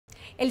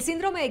El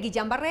síndrome de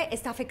Guillain Barre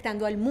está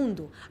afectando al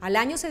mundo. Al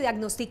año se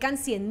diagnostican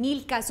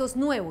 100.000 casos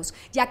nuevos,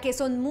 ya que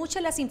son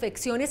muchas las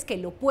infecciones que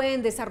lo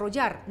pueden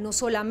desarrollar, no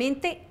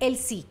solamente el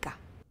Zika.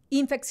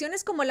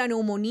 Infecciones como la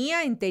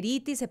neumonía,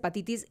 enteritis,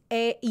 hepatitis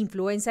e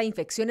influenza e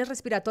infecciones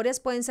respiratorias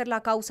pueden ser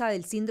la causa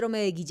del síndrome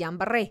de Guillain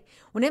Barre,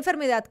 una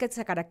enfermedad que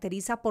se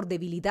caracteriza por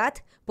debilidad,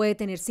 puede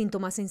tener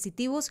síntomas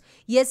sensitivos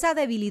y esa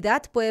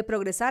debilidad puede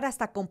progresar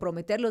hasta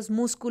comprometer los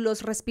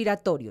músculos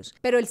respiratorios.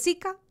 Pero el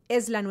Zika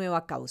es la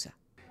nueva causa.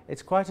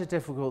 It's quite a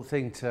difficult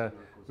thing to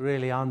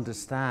really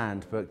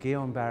understand, but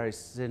Guillain Barre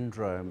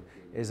syndrome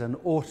is an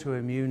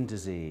autoimmune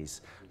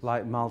disease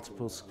like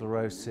multiple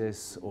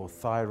sclerosis or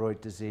thyroid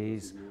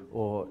disease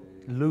or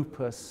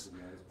lupus.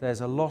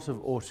 There's a lot of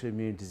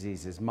autoimmune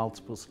diseases,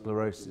 multiple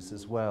sclerosis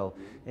as well,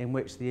 in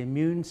which the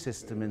immune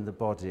system in the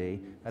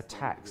body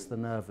attacks the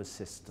nervous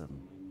system.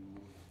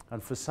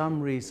 And for some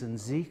reason,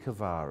 Zika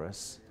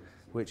virus,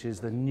 which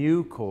is the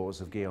new cause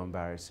of Guillain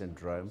Barre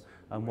syndrome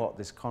and what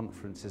this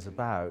conference is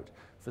about,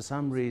 for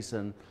some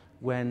reason,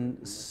 when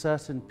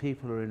certain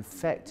people are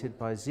infected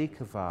by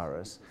Zika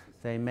virus,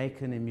 they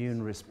make an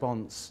immune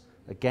response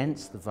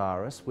against the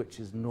virus, which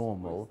is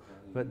normal,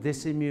 but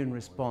this immune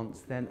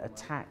response then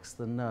attacks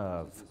the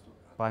nerve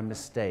by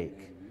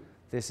mistake.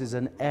 This is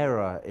an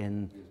error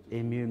in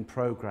immune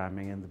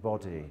programming in the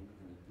body.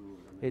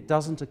 It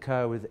doesn't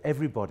occur with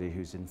everybody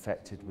who's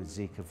infected with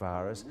Zika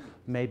virus,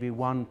 maybe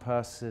one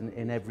person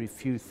in every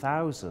few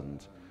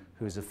thousand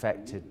who's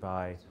affected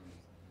by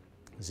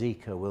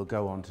Zika will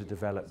go on to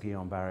develop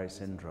Guillain Barre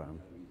syndrome.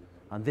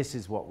 And this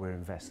is what we're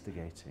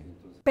investigating.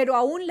 Pero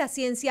aún la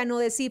ciencia no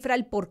descifra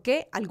el por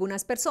qué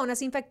algunas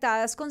personas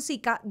infectadas con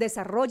Zika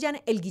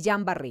desarrollan el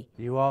Guillain Barre.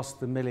 You asked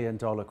the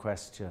million-dollar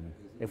question.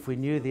 If we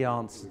knew the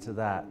answer to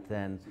that,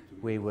 then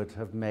we would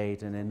have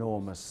made an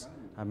enormous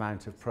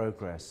amount of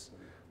progress.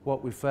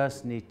 What we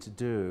first need to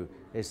do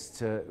is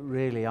to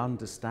really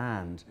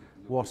understand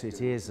what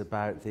it is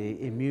about the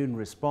immune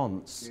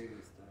response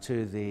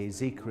to the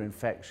Zika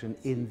infection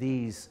in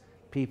these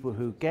people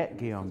who get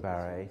Guillain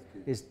Barre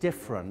is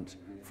different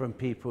from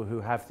people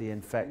who have the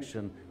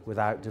infection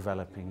without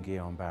developing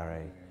Guillain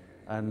Barre.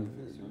 And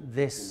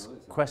this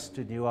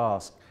question you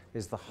ask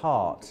is the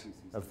heart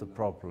of the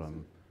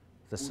problem,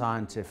 the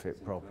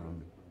scientific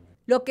problem.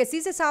 Lo que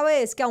sí se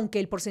sabe es que aunque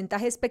el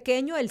porcentaje es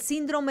pequeño, el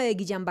síndrome de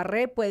Guillain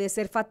Barre puede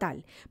ser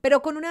fatal,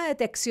 pero con una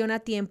detección a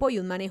tiempo y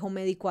un manejo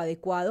médico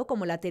adecuado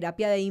como la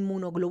terapia de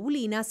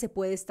inmunoglobulina se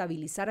puede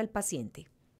estabilizar al paciente.